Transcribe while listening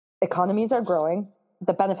economies are growing,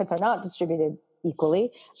 the benefits are not distributed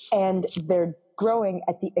equally, and they're growing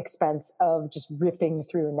at the expense of just ripping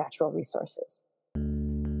through natural resources.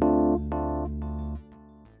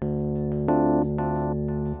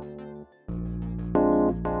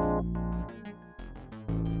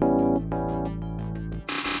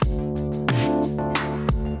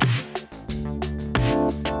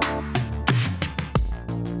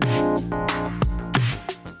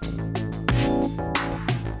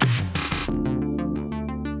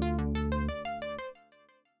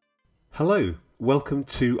 Hello, welcome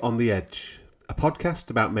to On the Edge, a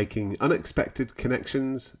podcast about making unexpected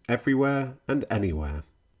connections everywhere and anywhere.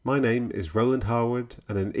 My name is Roland Harwood,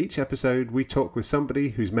 and in each episode we talk with somebody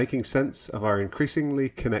who's making sense of our increasingly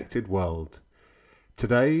connected world.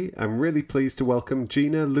 Today, I'm really pleased to welcome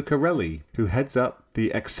Gina Lucarelli, who heads up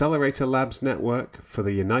the Accelerator Labs network for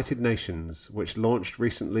the United Nations, which launched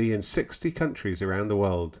recently in 60 countries around the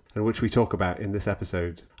world, and which we talk about in this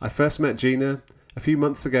episode. I first met Gina a few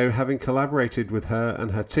months ago, having collaborated with her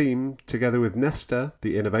and her team, together with Nesta,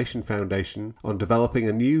 the Innovation Foundation, on developing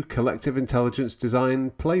a new collective intelligence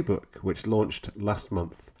design playbook, which launched last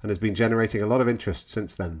month, and has been generating a lot of interest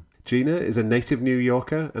since then. Gina is a native New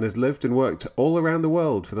Yorker and has lived and worked all around the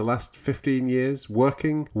world for the last 15 years,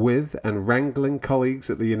 working with and wrangling colleagues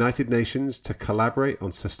at the United Nations to collaborate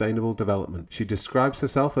on sustainable development. She describes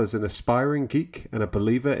herself as an aspiring geek and a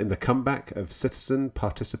believer in the comeback of citizen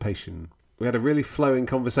participation. We had a really flowing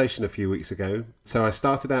conversation a few weeks ago, so I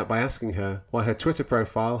started out by asking her why her Twitter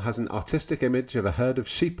profile has an artistic image of a herd of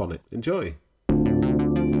sheep on it. Enjoy!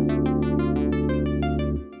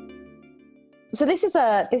 So this is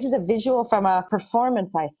a visual from a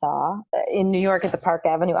performance I saw in New York at the Park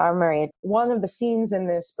Avenue Armory. One of the scenes in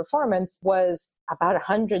this performance was about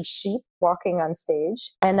 100 sheep walking on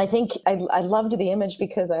stage. And I think I loved the image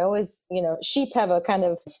because I always, sheep have a kind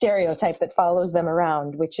of stereotype that follows them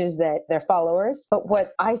around, which is that they're followers. But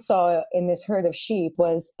what I saw in this herd of sheep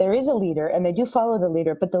was there is a leader and they do follow the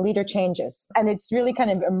leader, but the leader changes. And it's really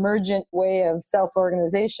kind of emergent way of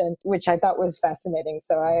self-organization, which I thought was fascinating.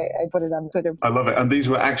 So I put it on Twitter. I love it. And these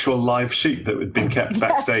were actual live sheep that had been kept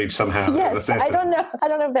backstage somehow. Yes. I don't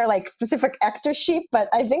know if they're like specific actor sheep, but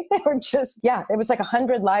I think they were just, it was like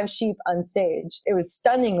 100 live sheep on stage. It was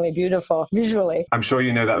stunningly beautiful visually. I'm sure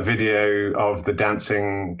you know that video of the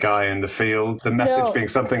dancing guy in the field. The message being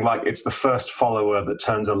something like, it's the first follower that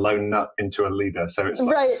turns a lone nut into a leader. So it's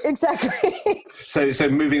like, right, exactly. So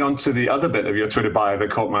moving on to the other bit of your Twitter bio that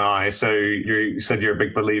caught my eye. So you said you're a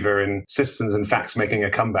big believer in citizens and facts making a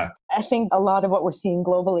comeback. I think a lot of what we're seeing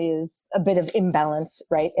globally is a bit of imbalance,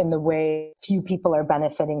 right? In the way few people are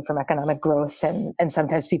benefiting from economic growth and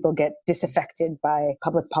sometimes people get disaffected by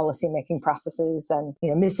public policy making processes and,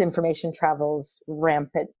 misinformation travels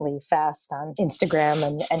rampantly fast on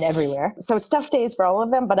Instagram and everywhere. So it's tough days for all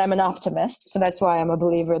of them, but I'm an optimist. So that's why I'm a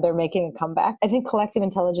believer they're making a comeback. I think collective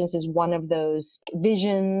intelligence is one of those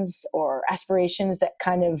visions or aspirations that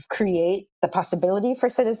kind of create the possibility for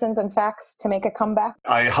citizens and facts to make a comeback.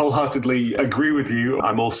 I wholeheartedly agree with you.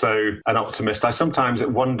 I'm also an optimist. I sometimes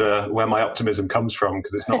wonder where my optimism comes from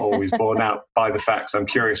because it's not always borne out by the facts. I'm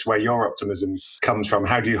curious where your optimism comes from.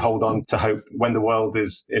 How do you hold on to hope when the world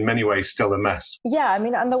is in many ways still a mess? Yeah, I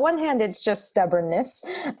mean, on the one hand, it's just stubbornness.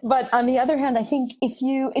 But on the other hand, I think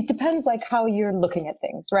it depends like how you're looking at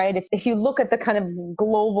things, right? If you look at the kind of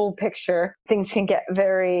global picture, things can get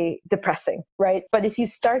very depressing, right? But if you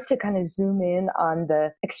start to kind of zoom in on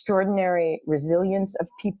the extraordinary resilience of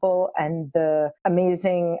people and the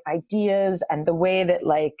amazing ideas and the way that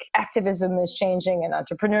like activism is changing and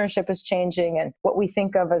entrepreneurship is changing and what we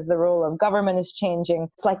think of as the role of government is changing.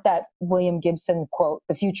 It's like that William Gibson quote,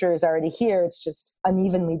 the future is already here. It's just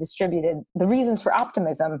unevenly distributed. The reasons for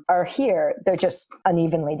optimism are here. They're just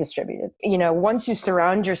unevenly distributed. Once you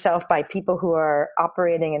surround yourself by people who are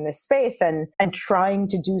operating in this space and trying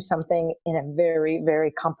to do something in a very,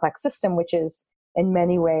 very complex system, which is in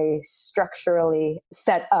many ways structurally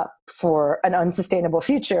set up for an unsustainable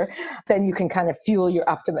future, then you can kind of fuel your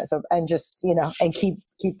optimism and just, and keep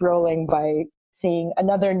rolling by seeing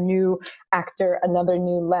another new actor, another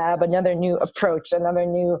new lab, another new approach, another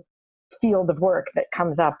new field of work that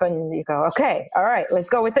comes up and you go, okay, all right, let's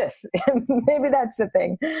go with this. Maybe that's the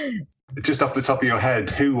thing. Just off the top of your head,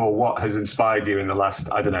 who or what has inspired you in the last,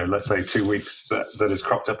 let's say 2 weeks that has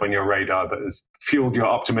cropped up on your radar that has fueled your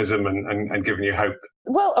optimism and given you hope?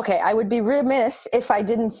 Well, okay, I would be remiss if I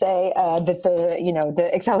didn't say that the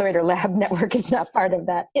Accelerator Lab network is not part of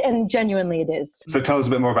that, and genuinely it is. So tell us a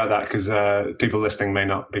bit more about that, because people listening may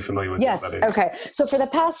not be familiar with what that is. Okay. So for the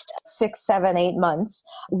past 6, 7, 8 months,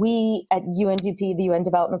 we at UNDP, the UN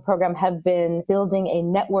Development Program, have been building a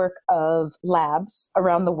network of labs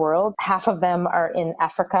around the world. Half of them are in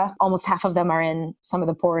Africa. Almost half of them are in some of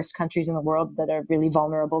the poorest countries in the world that are really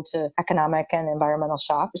vulnerable to economic and environmental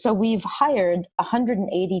shock. So we've hired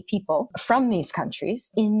 180 people from these countries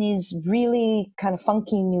in these really kind of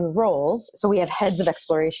funky new roles. So we have heads of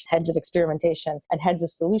exploration, heads of experimentation, and heads of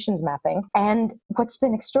solutions mapping. And what's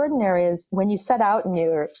been extraordinary is when you set out and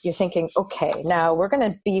you're thinking, okay, now we're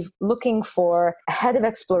going to be looking for a head of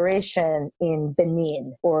exploration in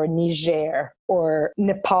Benin or Niger or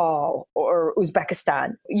Nepal or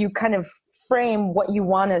Uzbekistan. You kind of frame what you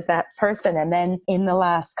want as that person. And then in the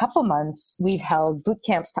last couple months, we've held boot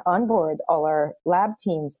camps to onboard all our lab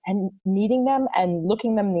teams, and meeting them and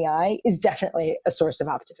looking them in the eye is definitely a source of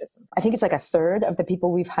optimism. I think it's like a third of the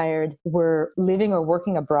people we've hired were living or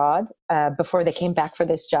working abroad before they came back for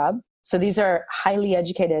this job. So these are highly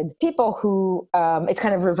educated people who it's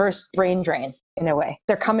kind of reverse brain drain in a way.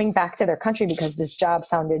 They're coming back to their country because this job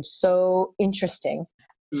sounded so interesting.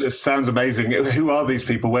 This sounds amazing. Who are these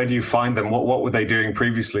people? Where do you find them? What were they doing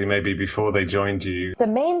previously, maybe before they joined you? The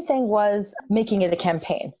main thing was making it a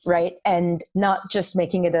campaign, right? And not just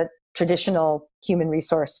making it a traditional human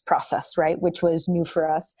resource process, right? Which was new for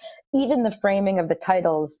us. Even the framing of the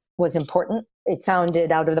titles was important. It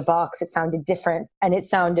sounded out of the box, it sounded different, and it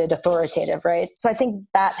sounded authoritative, right? So I think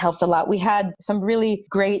that helped a lot. We had some really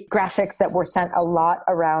great graphics that were sent a lot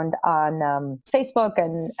around on Facebook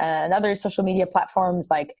and other social media platforms,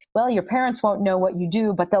 like, well, your parents won't know what you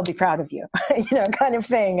do, but they'll be proud of you, kind of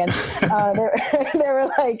thing. And they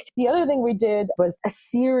were like, the other thing we did was a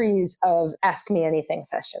series of Ask Me Anything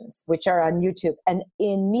sessions, which are on YouTube. And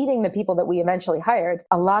in meeting the people that we eventually hired,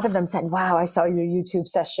 a lot of them said, wow, I saw your YouTube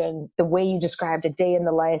session. The way you described a day in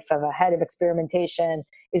the life of a head of experimentation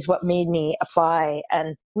is what made me apply.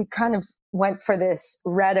 And we kind of went for this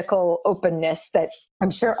radical openness that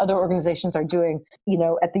I'm sure other organizations are doing.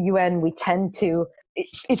 At the UN, we tend to,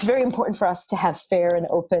 it's very important for us to have fair and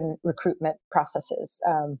open recruitment processes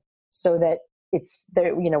so that it's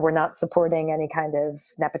there, we're not supporting any kind of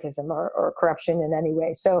nepotism or corruption in any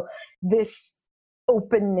way. So this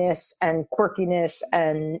openness and quirkiness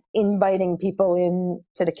and inviting people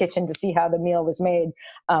into the kitchen to see how the meal was made,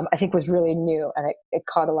 I think was really new, and it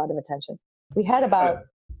caught a lot of attention. We had about,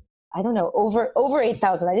 I don't know, over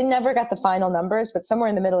 8,000. I never got the final numbers, but somewhere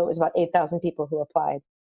in the middle, it was about 8,000 people who applied.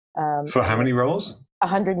 For how many roles?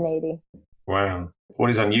 180. Wow. What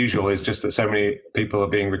is unusual is just that so many people are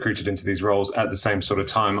being recruited into these roles at the same sort of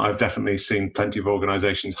time. I've definitely seen plenty of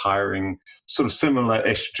organizations hiring sort of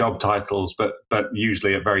similar-ish job titles, but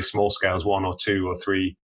usually at very small scales, 1 or 2 or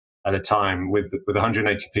 3 at a time. With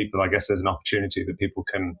 180 people, I guess there's an opportunity that people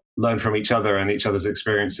can learn from each other and each other's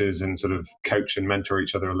experiences and sort of coach and mentor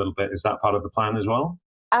each other a little bit. Is that part of the plan as well?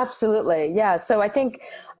 Absolutely. Yeah. So I think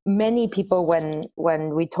many people,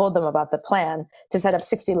 when we told them about the plan to set up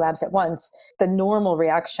 60 labs at once, the normal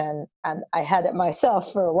reaction, and I had it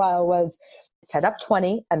myself for a while, was set up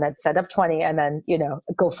 20 and then set up 20 and then,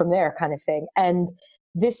 go from there kind of thing. And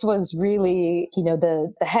this was really,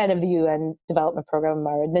 the head of the UN Development Program,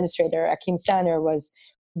 our administrator, Akim Stanner, was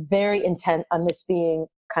very intent on this being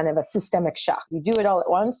kind of a systemic shock. You do it all at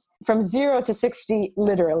once. From 0 to 60,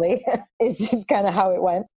 literally, is kind of how it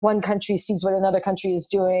went. One country sees what another country is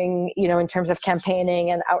doing, in terms of campaigning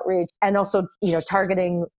and outreach, and also,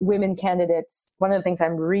 targeting women candidates. One of the things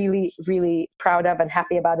I'm really, really proud of and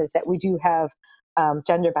happy about is that we do have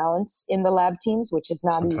gender balance in the lab teams, which is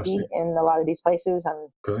not easy in a lot of these places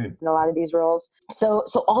and in a lot of these roles. So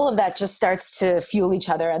all of that just starts to fuel each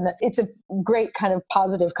other, and it's a great kind of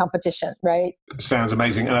positive competition, right? Sounds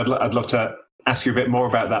amazing, and I'd love to ask you a bit more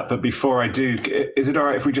about that. But before I do, is it all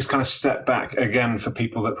right if we just kind of step back again for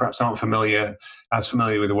people that perhaps aren't familiar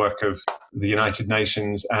with the work of the United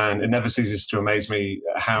Nations? And it never ceases to amaze me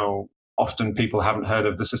how often people haven't heard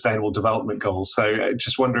of the Sustainable Development Goals. So I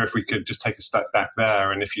just wonder if we could just take a step back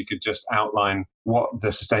there, and if you could just outline what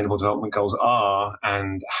the Sustainable Development Goals are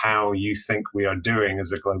and how you think we are doing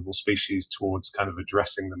as a global species towards kind of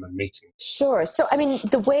addressing them and meeting. Sure. So,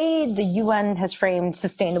 the way the UN has framed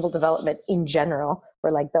sustainable development in general,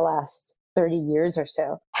 for like the last 30 years or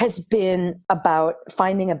so, has been about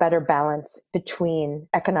finding a better balance between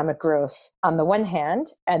economic growth on the one hand,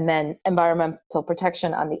 and then environmental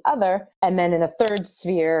protection on the other, and then in a third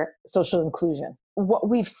sphere, social inclusion. What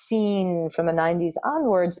we've seen from the 90s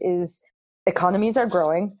onwards is economies are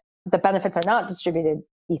growing, the benefits are not distributed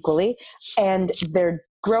equally, and they're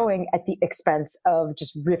growing at the expense of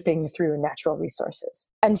just ripping through natural resources.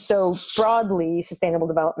 And so broadly, sustainable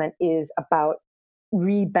development is about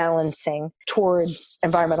rebalancing towards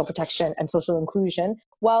environmental protection and social inclusion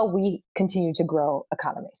while we continue to grow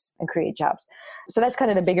economies and create jobs. So that's kind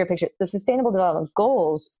of the bigger picture. The Sustainable Development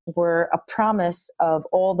Goals were a promise of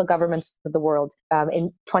all the governments of the world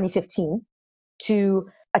in 2015 to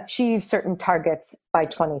achieve certain targets by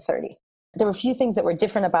 2030. There were a few things that were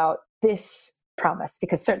different about this promise,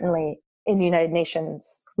 because certainly in the United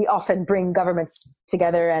Nations, we often bring governments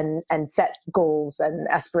together and set goals and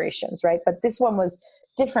aspirations, right? But this one was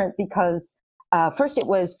different because first it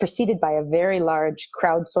was preceded by a very large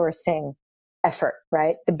crowdsourcing effort,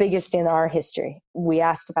 right? The biggest in our history. We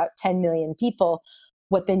asked about 10 million people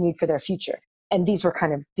what they need for their future. And these were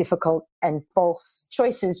kind of difficult and false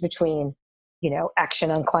choices between,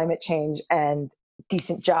 action on climate change and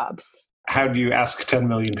decent jobs. How do you ask 10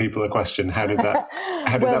 million people a question? How did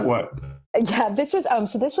that work? Yeah, this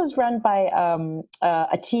was run by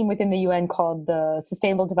a team within the UN called the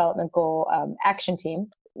Sustainable Development Goal Action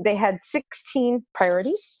Team. They had 16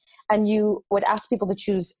 priorities, and you would ask people to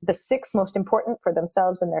choose the 6 most important for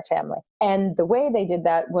themselves and their family. And the way they did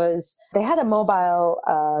that was they had a mobile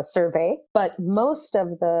survey, but most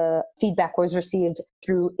of the feedback was received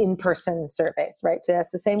through in-person surveys, right? So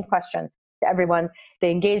that's the same question to everyone. They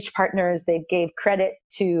engaged partners. They gave credit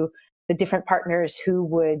to the different partners who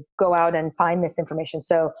would go out and find this information.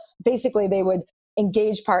 So basically they would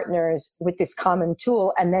engage partners with this common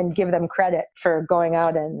tool and then give them credit for going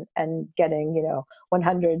out and getting,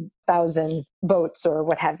 100,000 votes or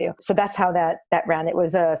what have you. So that's how that ran. It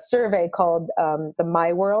was a survey called the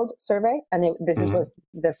My World survey. And was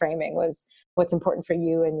the framing was what's important for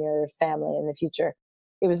you and your family in the future.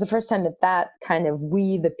 It was the first time that kind of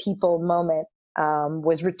we the people moment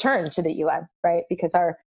was returned to the UN, right? Because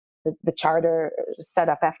the charter set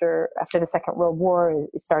up after the Second World War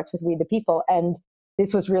starts with we the people. And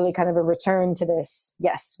this was really kind of a return to this,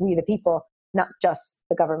 yes, we the people, not just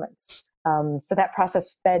the governments. So that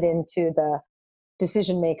process fed into the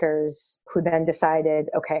decision makers who then decided,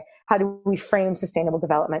 okay, how do we frame sustainable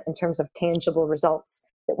development in terms of tangible results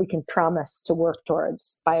that we can promise to work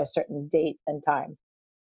towards by a certain date and time?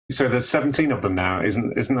 So there's 17 of them now,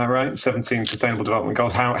 isn't that right? 17 Sustainable Development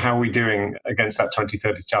Goals. How are we doing against that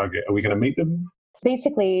 2030 target? Are we going to meet them?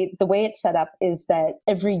 Basically, the way it's set up is that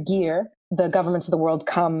every year, the governments of the world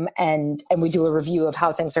come and we do a review of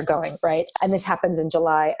how things are going, right? And this happens in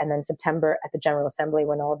July and then September at the General Assembly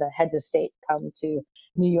when all the heads of state come to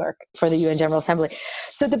New York for the UN General Assembly.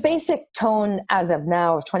 So the basic tone as of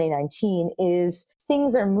now of 2019 is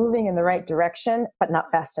things are moving in the right direction, but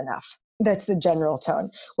not fast enough. That's the general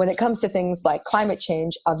tone. When it comes to things like climate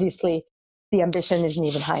change, obviously the ambition isn't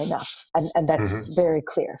even high enough. And that's very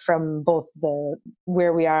clear from both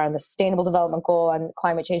where we are on the Sustainable Development Goal on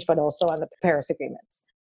climate change, but also on the Paris agreements.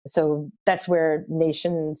 So that's where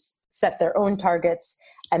nations set their own targets,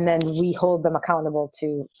 and then we hold them accountable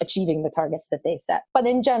to achieving the targets that they set. But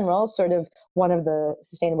in general, sort of one of the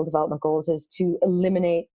Sustainable Development Goals is to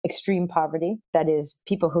eliminate extreme poverty. That is,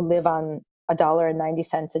 people who live on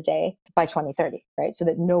 $1.90 a day by 2030, right? So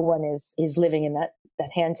that no one is living in that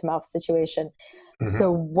hand-to-mouth situation.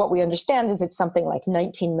 So what we understand is it's something like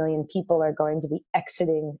 19 million people are going to be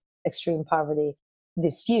exiting extreme poverty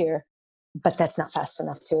this year, but that's not fast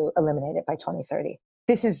enough to eliminate it by 2030.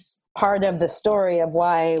 This is part of the story of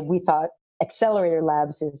why we thought Accelerator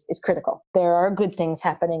Labs is critical. There are good things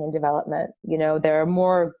happening in development. There are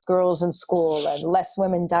more girls in school and less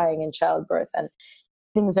women dying in childbirth, and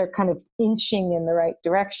things are kind of inching in the right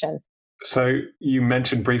direction. So you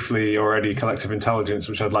mentioned briefly already collective intelligence,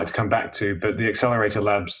 which I'd like to come back to, but the Accelerator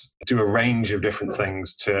Labs do a range of different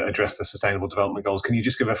things to address the Sustainable Development Goals. Can you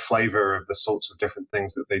just give a flavor of the sorts of different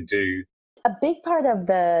things that they do? A big part of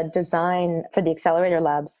the design for the Accelerator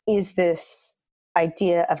Labs is this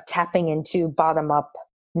idea of tapping into bottom-up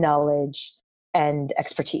knowledge and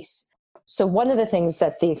expertise. So one of the things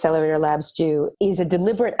that the Accelerator Labs do is a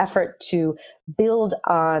deliberate effort to build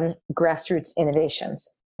on grassroots innovations,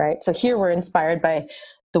 right? So here we're inspired by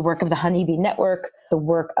the work of the Honeybee Network, the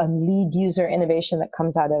work on lead user innovation that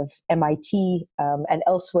comes out of MIT and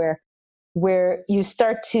elsewhere, where you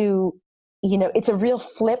start to, it's a real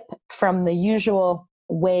flip from the usual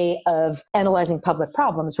way of analyzing public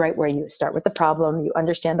problems, right? Where you start with the problem, you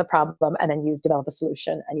understand the problem, and then you develop a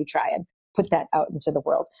solution and you try and put that out into the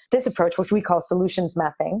world. This approach, which we call solutions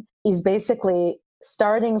mapping, is basically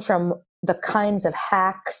starting from the kinds of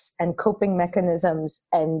hacks and coping mechanisms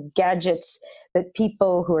and gadgets that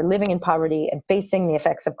people who are living in poverty and facing the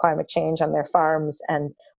effects of climate change on their farms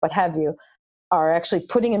and what have you are actually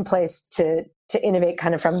putting in place to innovate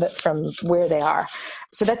kind of from where they are.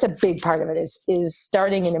 So that's a big part of it is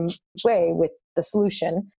starting in a way with the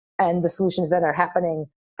solution and the solutions that are happening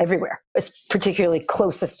everywhere. It's particularly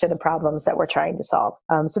closest to the problems that we're trying to solve.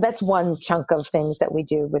 So that's one chunk of things that we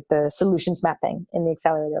do with the solutions mapping in the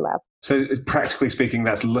Accelerator Lab. So practically speaking,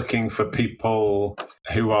 that's looking for people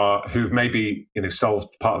who've maybe solved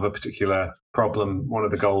part of a particular problem, one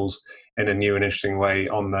of the goals, in a new and interesting way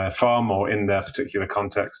on their farm or in their particular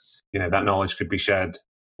context. That knowledge could be shared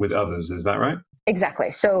with others. Is that right? Exactly.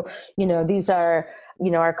 So, these are,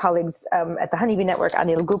 our colleagues at the Honeybee Network,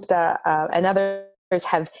 Anil Gupta and others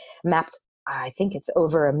have mapped, I think it's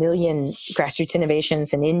over 1 million grassroots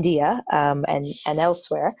innovations in India and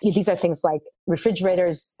elsewhere. These are things like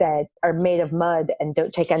refrigerators that are made of mud and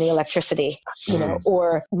don't take any electricity,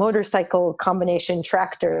 or motorcycle combination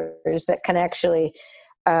tractors that can actually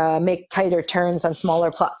make tighter turns on smaller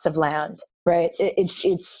plots of land, right?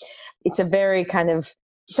 It's a very kind of,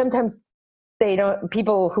 sometimes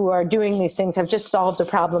people who are doing these things have just solved a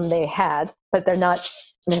problem they had, but they're not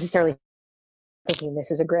necessarily thinking this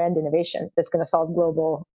is a grand innovation that's going to solve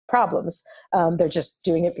global problems. They're just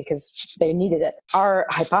doing it because they needed it. Our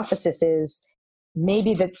hypothesis is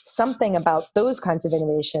maybe that something about those kinds of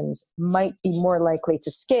innovations might be more likely to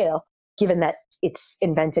scale, given that it's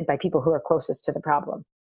invented by people who are closest to the problem.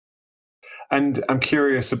 And I'm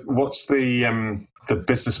curious, what's the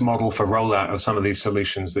business model for rollout of some of these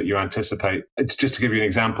solutions that you anticipate? Just to give you an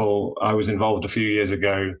example, I was involved a few years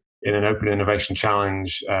ago in an open innovation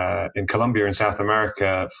challenge in Colombia in South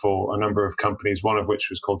America for a number of companies, one of which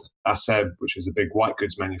was called ASEB, which is a big white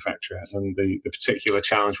goods manufacturer. And the particular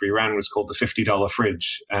challenge we ran was called the $50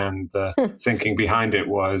 fridge. And the thinking behind it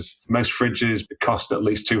was most fridges cost at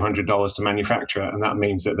least $200 to manufacture. And that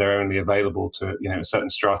means that they're only available to a certain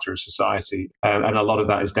strata of society. And a lot of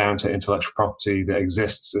that is down to intellectual property that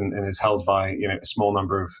exists and is held by a small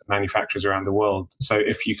number of manufacturers around the world. So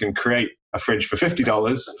if you can create a fridge for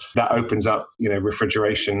 $50, that opens up,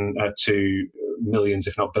 refrigeration to millions,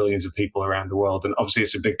 if not billions of people around the world. And obviously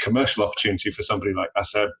it's a big commercial opportunity for somebody like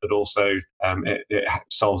ASEB, but also it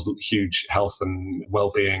solves huge health and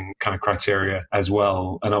well-being kind of criteria as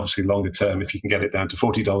well. And obviously longer term, if you can get it down to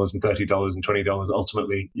 $40 and $30 and $20,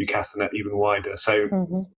 ultimately you cast the net even wider. So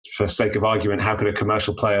for sake of argument, how could a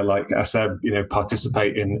commercial player like ASEB,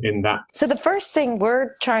 participate in that? So the first thing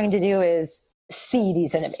we're trying to do is see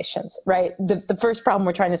these innovations, right? The first problem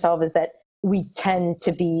we're trying to solve is that we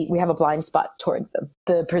have a blind spot towards them.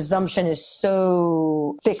 The presumption is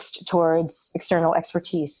so fixed towards external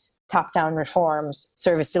expertise, top-down reforms,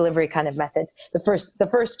 service delivery kind of methods. The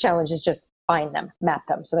first challenge is just find them, map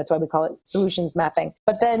them. So that's why we call it solutions mapping.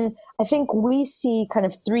 But then I think we see kind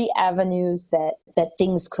of 3 avenues that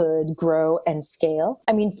things could grow and scale.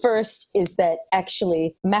 I mean, first is that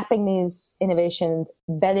actually mapping these innovations,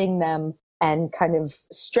 vetting them, and kind of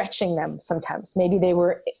stretching them sometimes. Maybe they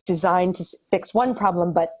were designed to fix one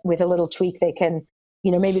problem, but with a little tweak, they can,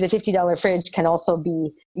 maybe the $50 fridge can also be,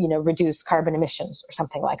 reduce carbon emissions or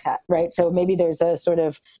something like that, right? So maybe there's a sort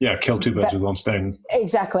of... Yeah, kill 2 birds with one stone.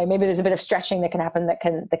 Exactly. Maybe there's a bit of stretching that can happen that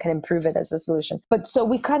can improve it as a solution. But so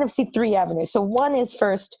we kind of see 3 avenues. So one is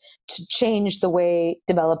first to change the way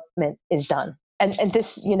development is done. And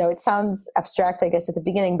this, it sounds abstract, I guess, at the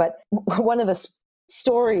beginning, but one of the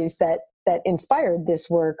stories that inspired this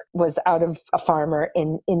work was out of a farmer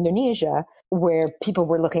in Indonesia, where people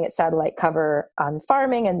were looking at satellite cover on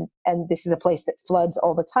farming. And this is a place that floods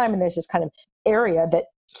all the time. And there's this kind of area that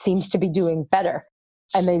seems to be doing better.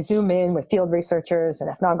 And they zoom in with field researchers and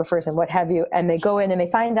ethnographers and what have you. And they go in and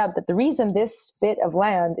they find out that the reason this bit of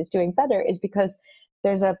land is doing better is because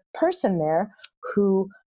there's a person there who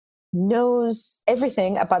knows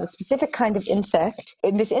everything about a specific kind of insect.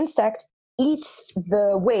 And this insect eats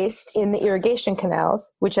the waste in the irrigation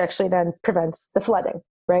canals, which actually then prevents the flooding,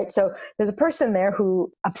 right? So there's a person there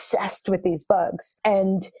who obsessed with these bugs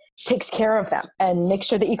and takes care of them and makes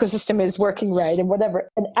sure the ecosystem is working right and whatever.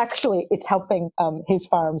 And actually it's helping his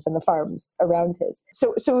farms and the farms around his.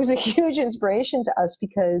 So it was a huge inspiration to us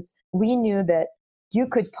because we knew that you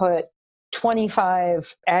could put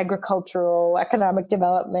 25 agricultural, economic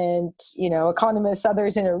development, economists,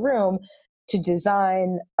 others in a room to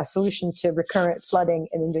design a solution to recurrent flooding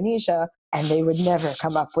in Indonesia, and they would never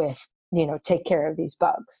come up with, take care of these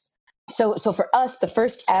bugs. So for us, the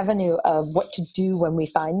first avenue of what to do when we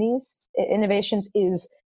find these innovations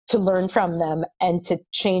is to learn from them and to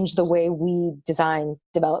change the way we design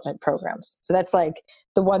development programs. So that's like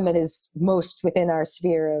the one that is most within our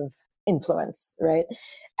sphere of influence, right?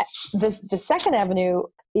 The second avenue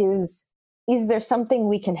is there something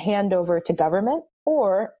we can hand over to government,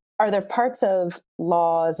 or are there parts of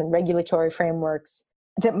laws and regulatory frameworks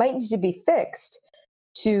that might need to be fixed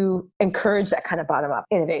to encourage that kind of bottom-up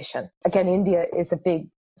innovation? Again, India is a big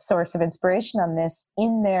source of inspiration on this.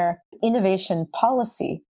 In their innovation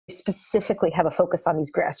policy, they specifically have a focus on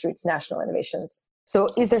these grassroots national innovations. So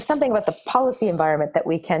is there something about the policy environment that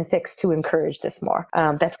we can fix to encourage this more?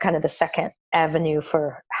 That's kind of the second avenue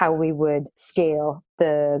for how we would scale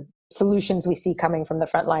the solutions we see coming from the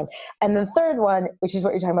front line. And the third one, which is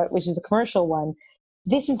what you're talking about, which is the commercial one,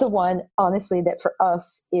 this is the one, honestly, that for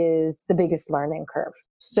us is the biggest learning curve.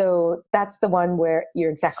 So that's the one where you're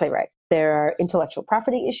exactly right. There are intellectual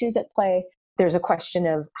property issues at play. There's a question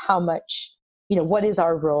of how much, what is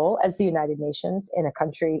our role as the United Nations in a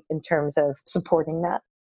country in terms of supporting that?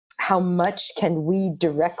 How much can we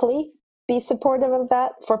directly be supportive of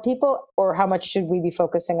that for people? Or how much should we be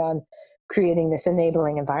focusing on creating this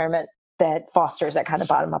enabling environment that fosters that kind of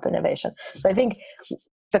bottom-up innovation? So I think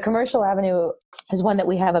the commercial avenue is one that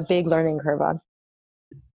we have a big learning curve on.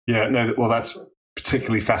 Yeah, no, well, that's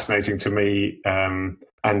particularly fascinating to me.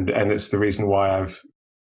 And it's the reason why I've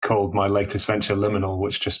called my latest venture Liminal,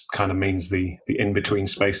 which just kind of means the in-between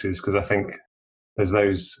spaces, because I think there's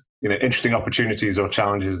those interesting opportunities or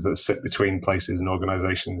challenges that sit between places and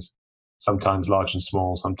organizations, sometimes large and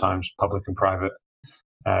small, sometimes public and private,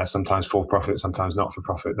 sometimes for-profit, sometimes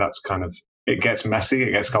not-for-profit. That's kind of, it gets messy,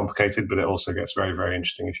 it gets complicated, but it also gets very, very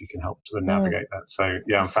interesting if you can help to navigate that. So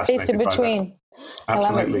yeah, I'm fascinated Space in between. By that.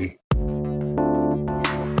 Absolutely.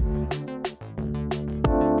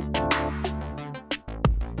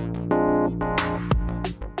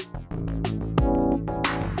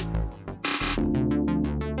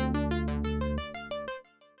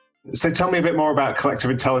 So tell me a bit more about collective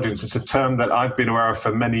intelligence. It's a term that I've been aware of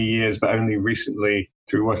for many years, but only recently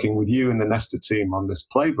through working with you and the Nesta team on this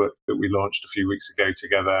playbook that we launched a few weeks ago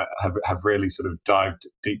together, have really sort of dived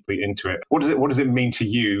deeply into it. What does it mean to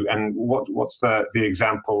you? And what's the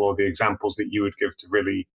example or the examples that you would give to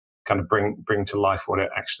really kind of bring to life what it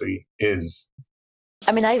actually is?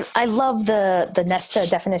 I mean, I love the Nesta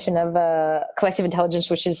definition of collective intelligence,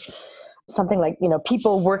 which is something like,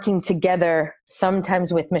 people working together,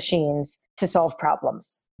 sometimes with machines, to solve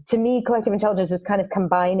problems. To me, collective intelligence is kind of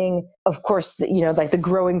combining, of course, like the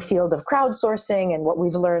growing field of crowdsourcing and what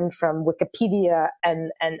we've learned from Wikipedia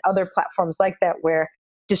and other platforms like that, where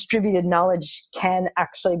distributed knowledge can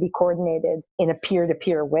actually be coordinated in a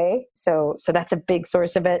peer-to-peer way. So that's a big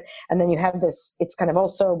source of it. And then you have this, it's kind of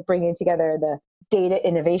also bringing together the data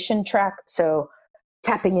innovation track. So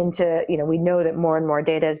tapping into, we know that more and more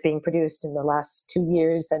data is being produced in the last 2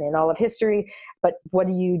 years than in all of history. But what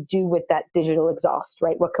do you do with that digital exhaust,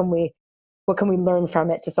 right? What can we learn from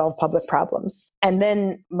it to solve public problems? And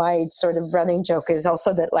then my sort of running joke is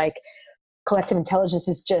also that like collective intelligence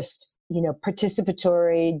is just,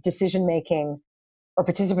 participatory decision-making or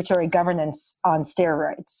participatory governance on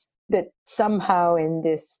steroids. That somehow in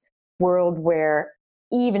this world where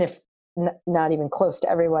even if not even close to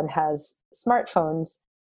everyone has smartphones,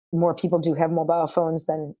 more people do have mobile phones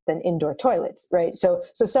than indoor toilets, right? So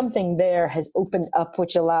something there has opened up,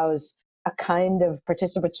 which allows a kind of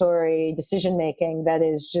participatory decision making that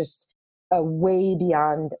is just way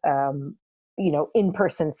beyond,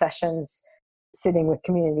 in-person sessions, sitting with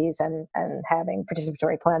communities and having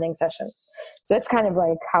participatory planning sessions. So that's kind of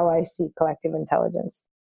like how I see collective intelligence.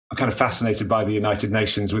 I'm kind of fascinated by the United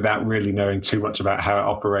Nations without really knowing too much about how it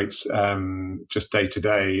operates just day to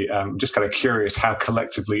day. Just kind of curious, how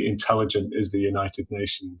collectively intelligent is the United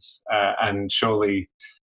Nations? And surely,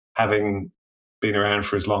 having been around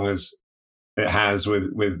for as long as it has,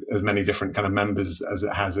 with as many different kind of members as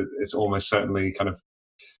it has, it's almost certainly kind of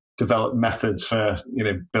developed methods for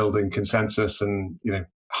building consensus and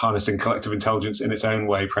harnessing collective intelligence in its own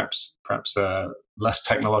way, perhaps less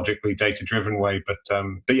technologically data-driven way.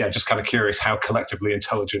 But yeah, just kind of curious, how collectively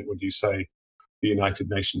intelligent would you say the United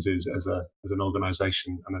Nations is as an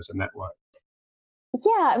organization and as a network?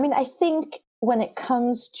 Yeah, I mean, I think when it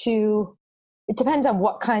comes to, it depends on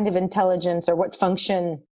what kind of intelligence or what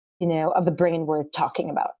function, of the brain we're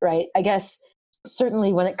talking about, right? I guess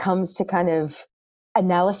certainly when it comes to kind of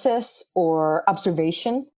analysis or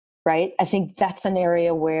observation, right? I think that's an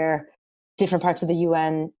area where different parts of the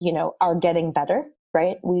UN, are getting better.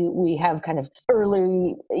 right? We have kind of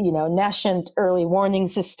early, nascent early warning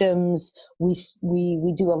systems. We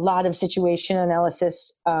do a lot of situation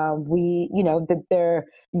analysis. We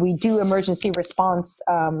do emergency response,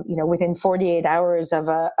 within 48 hours of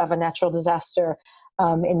a natural disaster,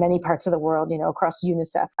 in many parts of the world, across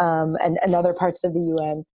UNICEF, and other parts of the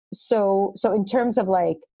UN. So in terms of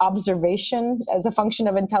like observation as a function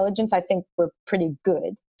of intelligence, I think we're pretty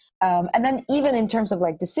good. And then even in terms of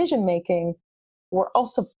like decision making, we're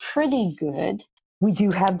also pretty good. We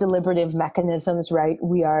do have deliberative mechanisms, right?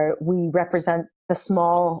 We represent the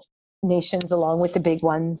small nations along with the big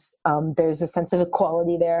ones. There's a sense of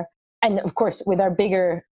equality there. And of course, with our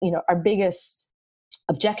biggest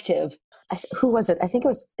objective, who was it? I think it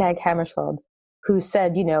was Dag Hammarskjöld, who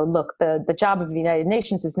said, look, the job of the United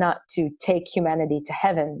Nations is not to take humanity to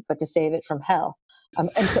heaven, but to save it from hell.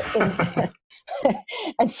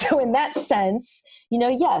 And so in that sense,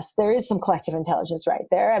 yes, there is some collective intelligence right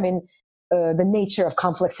there. I mean, the nature of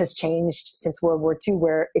conflicts has changed since World War II,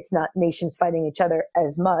 where it's not nations fighting each other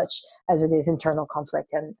as much as it is internal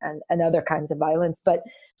conflict and other kinds of violence. But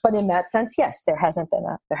in that sense, yes, there hasn't been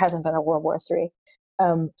a World War III.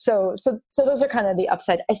 So those are kind of the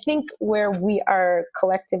upside. I think where we are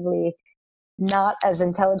collectively not as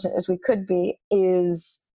intelligent as we could be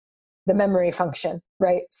is the memory function,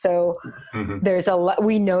 right? So there's a lot,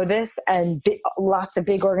 we know this, and lots of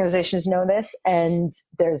big organizations know this, and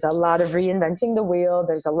there's a lot of reinventing the wheel.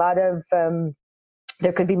 There's a lot of,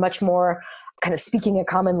 there could be much more kind of speaking a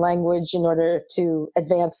common language in order to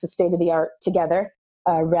advance the state of the art together,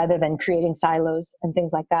 rather than creating silos and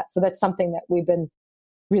things like that. So that's something that we've been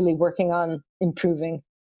really working on improving.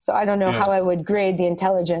 So I don't know how I would grade the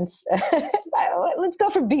intelligence. Let's go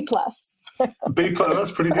for B+. B+,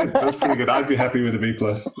 that's pretty good. That's pretty good. I'd be happy with a B+.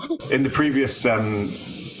 In the previous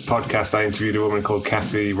podcast, I interviewed a woman called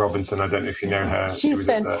Cassie Robinson. I don't know if you know her. She's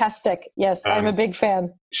fantastic. Yes, I'm a big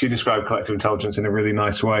fan. She described collective intelligence in a really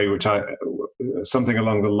nice way, something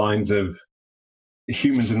along the lines of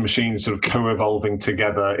humans and machines sort of co-evolving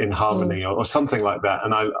together in harmony, or something like that.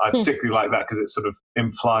 And I particularly like that because it sort of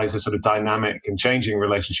implies a sort of dynamic and changing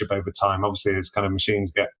relationship over time. Obviously, as kind of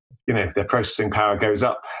machines get, their processing power goes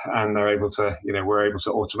up and they're able to, we're able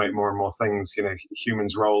to automate more and more things.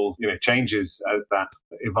 Humans' role, changes as that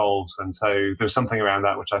evolves. And so there's something around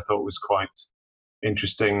that which I thought was quite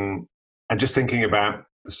interesting. And just thinking about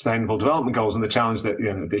the Sustainable Development Goals and the challenge that,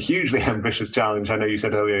 the hugely ambitious challenge. I know you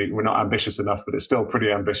said earlier we're not ambitious enough, but it's still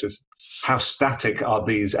pretty ambitious. How static are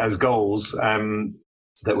these as goals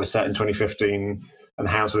that were set in 2015, and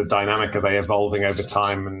how sort of dynamic are they evolving over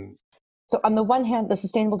time? And so on the one hand, the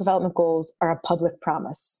Sustainable Development Goals are a public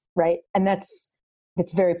promise, right? And that's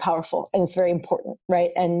very powerful and it's very important,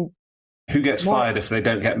 right? And who gets fired if they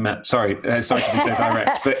don't get met? Sorry to be so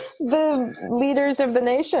direct, but the leaders of the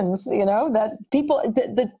nations, that people,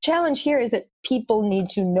 the challenge here is that people need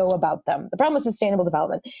to know about them. The problem with sustainable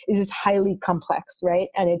development is it's highly complex, right?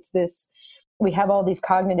 And it's we have all these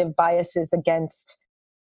cognitive biases against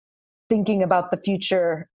thinking about the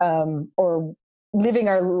future, or living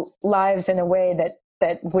our lives in a way that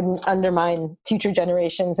wouldn't undermine future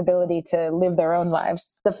generations' ability to live their own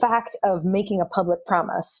lives. The fact of making a public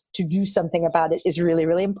promise to do something about it is really,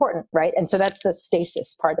 really important, right? And so that's the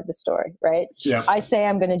stasis part of the story, right? Yeah. I say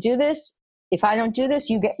I'm going to do this. If I don't do this,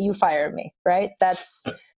 you fire me, right? That's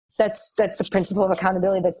the principle of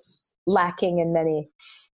accountability that's lacking in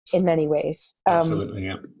many ways. Absolutely,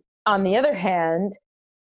 yeah. On the other hand,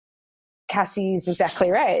 Cassie's exactly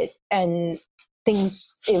right, and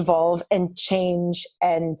things evolve and change,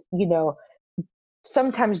 and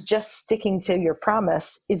sometimes just sticking to your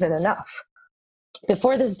promise isn't enough.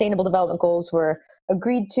 Before the Sustainable Development Goals were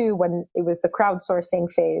agreed to, when it was the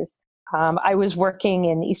crowdsourcing phase, I was working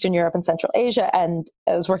in Eastern Europe and Central Asia, and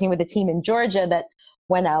I was working with a team in Georgia that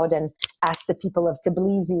went out and asked the people of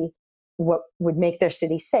Tbilisi what would make their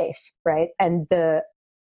city safe, right? And the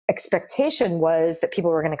expectation was that people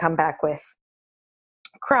were going to come back with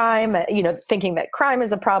crime, thinking that crime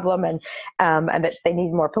is a problem, and that they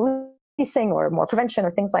need more policing or more prevention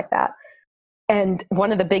or things like that. And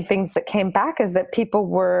one of the big things that came back is that people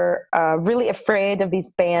were really afraid of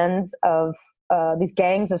these bands of these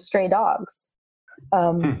gangs of stray dogs.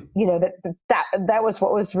 That was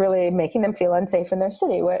what was really making them feel unsafe in their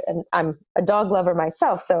city. And I'm a dog lover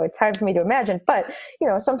myself, so it's hard for me to imagine. But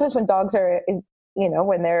sometimes when dogs are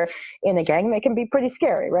when they're in a gang, they can be pretty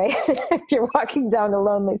scary, right? If you're walking down a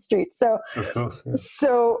lonely street. So, of course, yeah.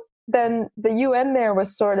 So then the UN there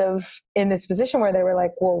was sort of in this position where they were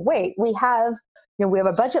like, well, wait, we have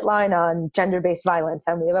a budget line on gender-based violence,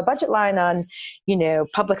 and we have a budget line on,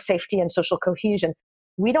 public safety and social cohesion.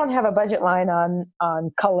 we don't have a budget line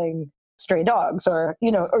on culling stray dogs, or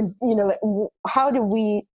how do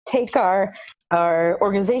we take our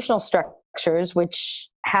organizational structures, which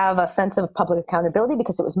have a sense of public accountability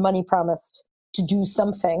because it was money promised to do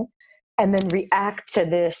something, and then react to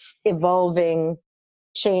this evolving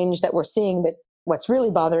change that we're seeing, that what's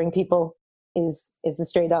really bothering people is the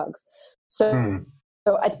stray dogs. So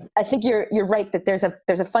I think you're right that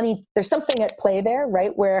there's something at play there,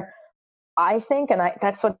 right? Where I think,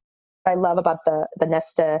 that's what I love about the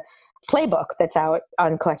Nesta playbook that's out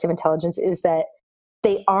on collective intelligence, is that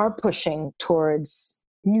they are pushing towards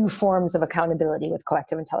new forms of accountability with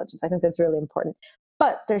collective intelligence. I think that's really important.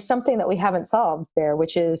 But there's something that we haven't solved there,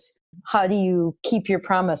 which is, how do you keep your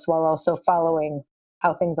promise while also following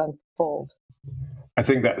how things unfold? I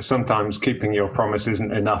think that sometimes keeping your promise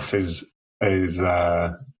isn't enough that's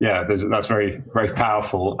very, very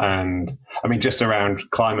powerful. And I mean, just around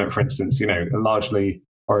climate, for instance, largely,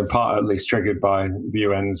 or in part at least, triggered by the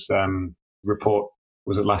UN's report,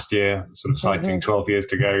 was it last year, sort of citing 12 years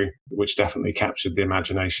to go, which definitely captured the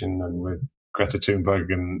imagination. And with Greta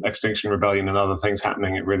Thunberg and Extinction Rebellion and other things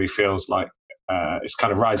happening, it really feels like it's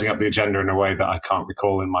kind of rising up the agenda in a way that I can't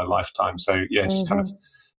recall in my lifetime. So just kind of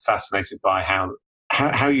fascinated by how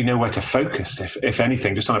you know where to focus, if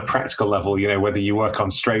anything, just on a practical level, whether you work on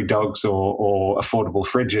stray dogs or affordable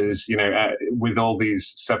fridges, with all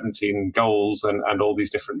these 17 goals and all these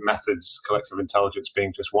different methods, collective intelligence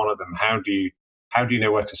being just one of them. How do you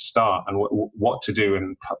know where to start and what to do,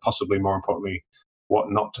 and possibly more importantly, what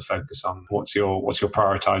not to focus on? What's your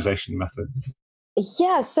prioritization method?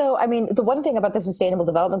 Yeah. So, I mean, the one thing about the Sustainable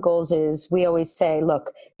Development Goals is we always say,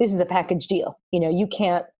 look, this is a package deal. You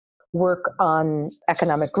can't work on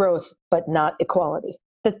economic growth, but not equality.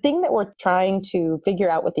 The thing that we're trying to figure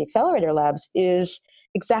out with the Accelerator Labs is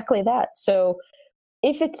exactly that. So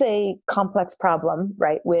if it's a complex problem,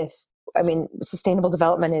 right, sustainable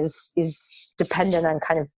development is dependent on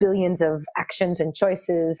kind of billions of actions and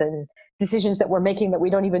choices and decisions that we're making that we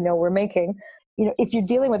don't even know we're making. If you're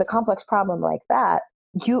dealing with a complex problem like that,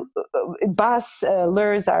 Bas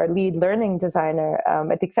Luhrs, our lead learning designer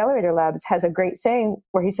at the Accelerator Labs, has a great saying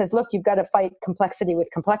where he says, look, you've got to fight complexity with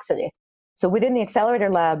complexity. So within the Accelerator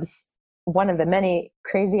Labs, one of the many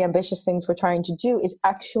crazy ambitious things we're trying to do is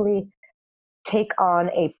actually take on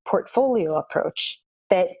a portfolio approach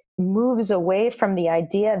that moves away from the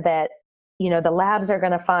idea that, the labs are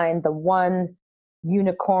going to find the one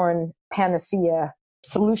unicorn panacea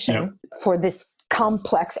solution for this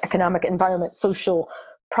complex economic, environment, social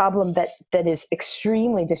problem that is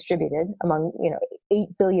extremely distributed among 8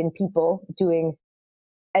 billion people doing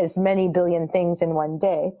as many billion things in one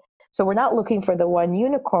day. So we're not looking for the one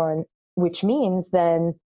unicorn, which means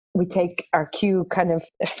then we take our cue kind of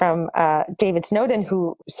from David Snowden,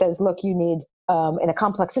 who says, look, you need in a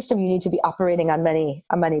complex system, you need to be operating on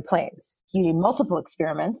many planes. You need multiple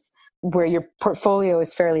experiments where your portfolio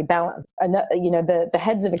is fairly balanced. And the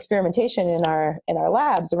heads of experimentation in our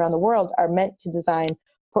labs around the world are meant to design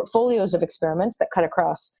portfolios of experiments that cut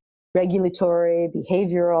across regulatory,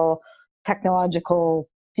 behavioral, technological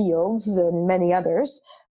fields and many others,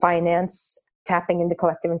 finance, tapping into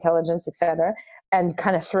collective intelligence, et cetera, and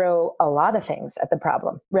kind of throw a lot of things at the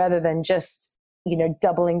problem rather than just,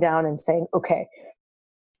 doubling down and saying, okay,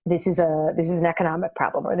 this is an economic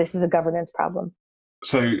problem or this is a governance problem.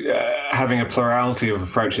 So having a plurality of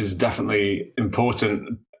approaches is definitely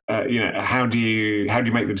important. How do you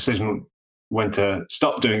make the decision when to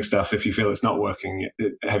stop doing stuff if you feel it's not working?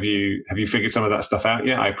 Have you figured some of that stuff out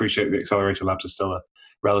yet? I appreciate the Accelerator Labs are still a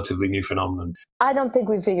relatively new phenomenon. I don't think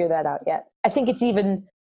we've figured that out yet. I think it's even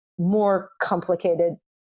more complicated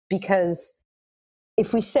because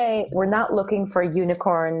if we say we're not looking for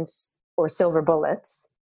unicorns or silver bullets,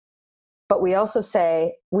 but we also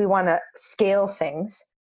say we want to scale things,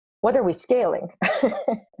 what are we scaling?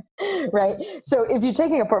 Right? So if you're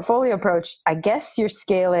taking a portfolio approach, I guess you're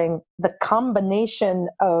scaling the combination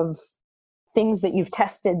of things that you've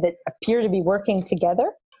tested that appear to be working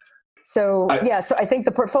together. So so I think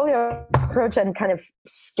the portfolio approach and kind of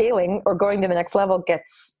scaling or going to the next level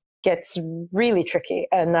gets really tricky.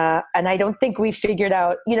 And I don't think we figured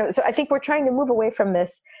out, so I think we're trying to move away from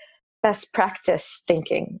this best practice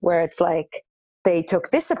thinking where it's like they took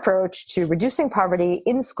this approach to reducing poverty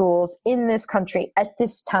in schools in this country at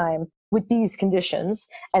this time with these conditions,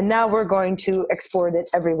 and now we're going to export it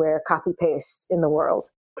everywhere, copy paste in the world.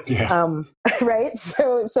 Yeah. Right.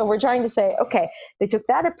 So we're trying to say, okay, they took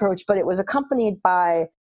that approach, but it was accompanied by,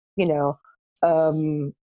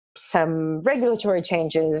 some regulatory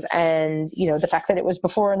changes and, the fact that it was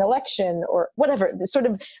before an election or whatever, sort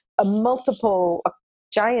of a multiple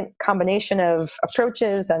giant combination of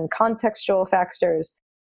approaches and contextual factors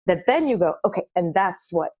that then you go, okay, and that's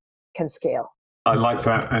what can scale. I like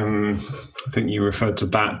that. I think you referred to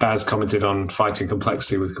Baz commented on fighting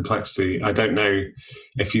complexity with complexity. I don't know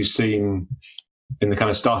if you've seen in the kind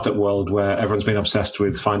of startup world where everyone's been obsessed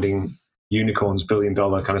with finding unicorns,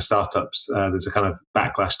 billion-dollar kind of startups. There's a kind of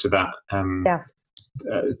backlash to that.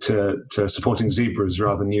 To supporting zebras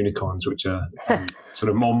rather than unicorns, which are sort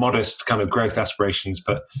of more modest kind of growth aspirations.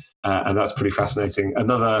 But and that's pretty fascinating.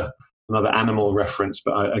 Another animal reference,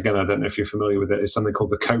 but I don't know if you're familiar with it, is something called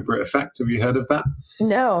the Cobra effect. Have you heard of that?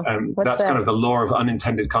 No. That's kind of the law of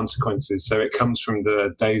unintended consequences. So it comes from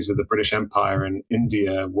the days of the British Empire in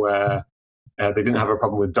India, where they didn't have a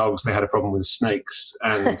problem with dogs; they had a problem with snakes,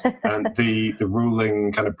 and the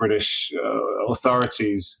ruling kind of British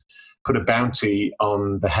authorities put a bounty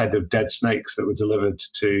on the head of dead snakes that were delivered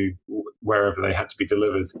to wherever they had to be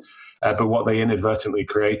delivered. But what they inadvertently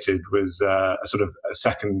created was a sort of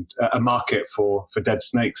a market for dead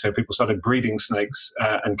snakes. So people started breeding snakes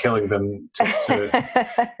and killing them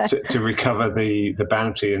to recover the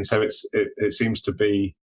bounty. And so it seems to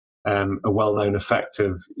be a well-known effect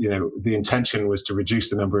of, the intention was to reduce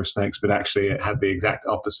the number of snakes, but actually it had the exact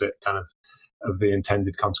opposite kind of the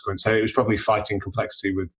intended consequence. So it was probably fighting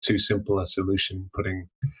complexity with too simple a solution, putting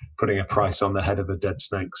a price on the head of a dead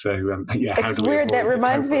snake. So it's weird. That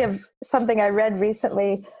reminds me of something I read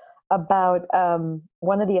recently about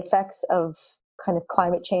one of the effects of kind of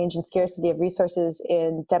climate change and scarcity of resources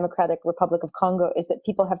in Democratic Republic of Congo is that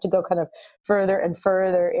people have to go kind of further and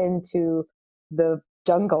further into the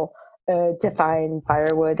jungle to find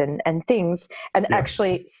firewood and things. And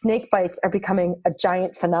actually snake bites are becoming a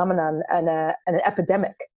giant phenomenon and an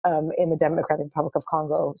epidemic in the Democratic Republic of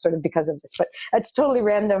Congo, sort of because of this. But it's totally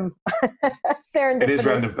random,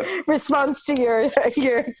 serendipitous response to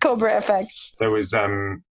your Cobra effect. There was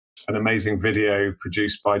an amazing video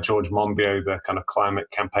produced by George Monbiot, the kind of climate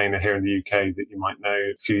campaigner here in the UK that you might know,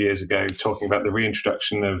 a few years ago, talking about the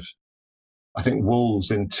reintroduction of, I think,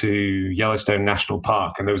 wolves into Yellowstone National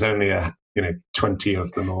Park, and there was only 20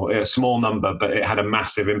 of them, or a small number, but it had a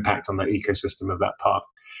massive impact on the ecosystem of that park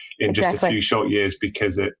in just a few short years,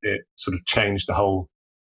 because it sort of changed the whole,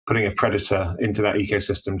 putting a predator into that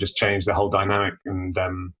ecosystem just changed the whole dynamic, and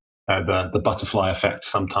the butterfly effect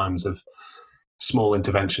sometimes of small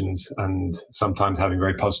interventions, and sometimes having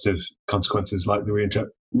very positive consequences, like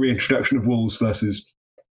the reintroduction of wolves, versus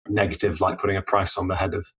negative, like putting a price on the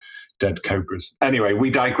head of dead cobras. Anyway, we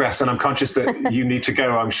digress, and I'm conscious that you need to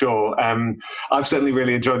go, I'm sure. I've certainly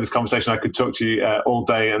really enjoyed this conversation. I could talk to you all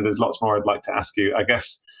day, and there's lots more I'd like to ask you. I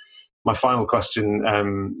guess my final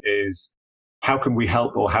question is, how can we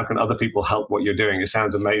help, or how can other people help what you're doing? It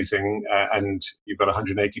sounds amazing, and you've got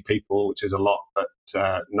 180 people, which is a lot, but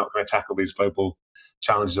not going to tackle these global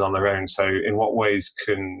challenges on their own. So in what ways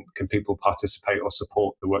can people participate or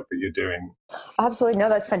support the work that you're doing? Absolutely. No,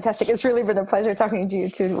 that's fantastic. It's really been a pleasure talking to you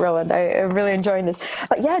too, Roland. I'm really enjoying this.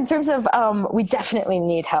 But yeah, in terms of, we definitely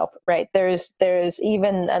need help, right? There's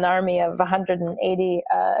even an army of 180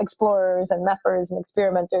 explorers and mappers and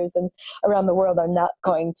experimenters and around the world are not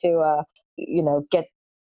going to, get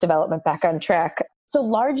development back on track. So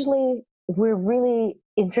largely, we're really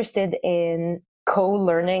interested in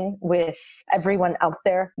co-learning with everyone out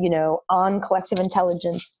there, on collective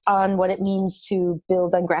intelligence, on what it means to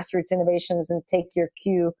build on grassroots innovations and take your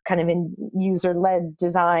cue kind of in user-led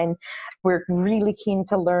design. We're really keen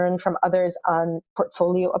to learn from others on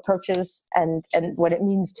portfolio approaches and what it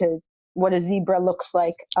means to what a zebra looks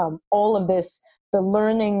like. All of this, the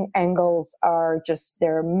learning angles are just,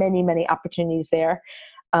 there are many, many opportunities there.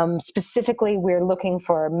 Specifically, we're looking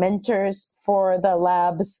for mentors for the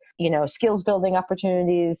labs, skills building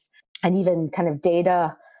opportunities, and even kind of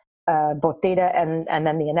data, both data and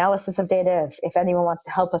then the analysis of data, if anyone wants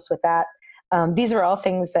to help us with that. These are all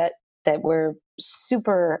things that we're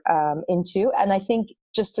super into. And I think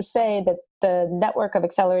just to say that the network of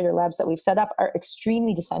accelerator labs that we've set up are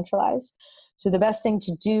extremely decentralized. So the best thing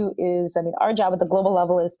to do is, our job at the global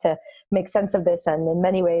level is to make sense of this and in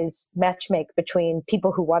many ways matchmake between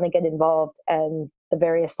people who want to get involved and the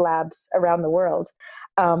various labs around the world.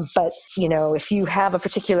 But, if you have a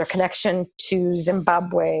particular connection to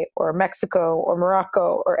Zimbabwe or Mexico or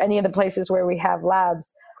Morocco or any of the places where we have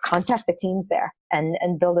labs, contact the teams there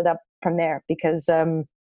and build it up from there, because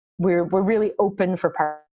we're really open for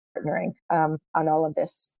partnering on all of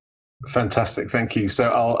this. Fantastic. Thank you. So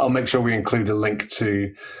I'll make sure we include a link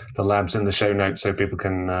to the labs in the show notes so people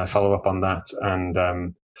can follow up on that.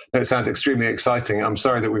 And it sounds extremely exciting. I'm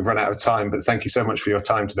sorry that we've run out of time, but thank you so much for your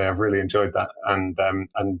time today. I've really enjoyed that. And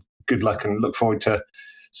good luck, and look forward to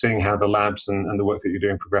seeing how the labs and the work that you're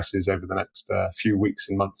doing progresses over the next few weeks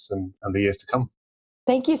and months and the years to come.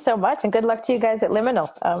 Thank you so much, and good luck to you guys at Liminal.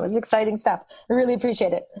 It was exciting stuff. I really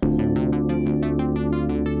appreciate it.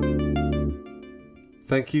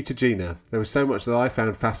 Thank you to Gina. There was so much that I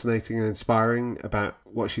found fascinating and inspiring about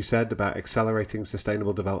what she said about accelerating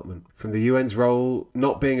sustainable development. From the UN's role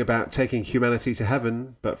not being about taking humanity to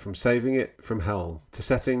heaven, but from saving it from hell, to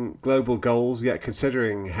setting global goals, yet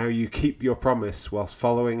considering how you keep your promise whilst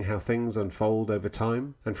following how things unfold over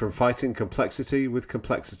time, and from fighting complexity with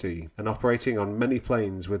complexity and operating on many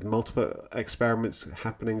planes with multiple experiments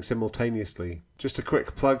happening simultaneously. Just a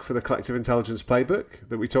quick plug for the Collective Intelligence Playbook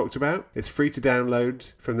that we talked about. It's free to download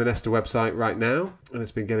from the Nesta website right now, and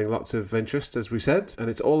it's been getting lots of interest, as we said. And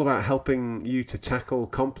it's all about helping you to tackle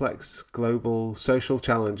complex global social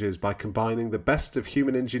challenges by combining the best of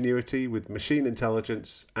human ingenuity with machine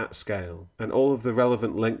intelligence at scale. And all of the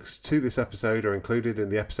relevant links to this episode are included in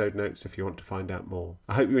the episode notes if you want to find out more.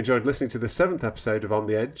 I hope you enjoyed listening to the 7th episode of On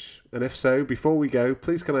the Edge. And if so, before we go,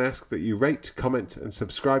 please can I ask that you rate, comment and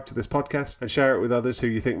subscribe to this podcast and share it with others who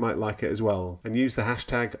you think might like it as well. And use the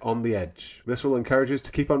hashtag OnTheEdge. This will encourage us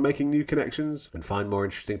to keep on making new connections and find more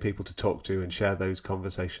interesting people to talk to and share those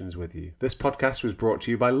conversations with you. This podcast was brought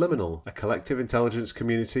to you by Liminal, a collective intelligence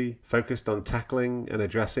community focused on tackling and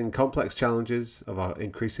addressing complex challenges of our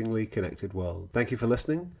increasingly connected world. Thank you for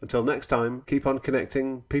listening. Until next time, keep on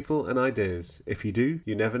connecting people and ideas. If you do,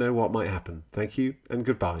 you never know what might happen. Thank you and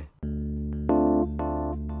goodbye.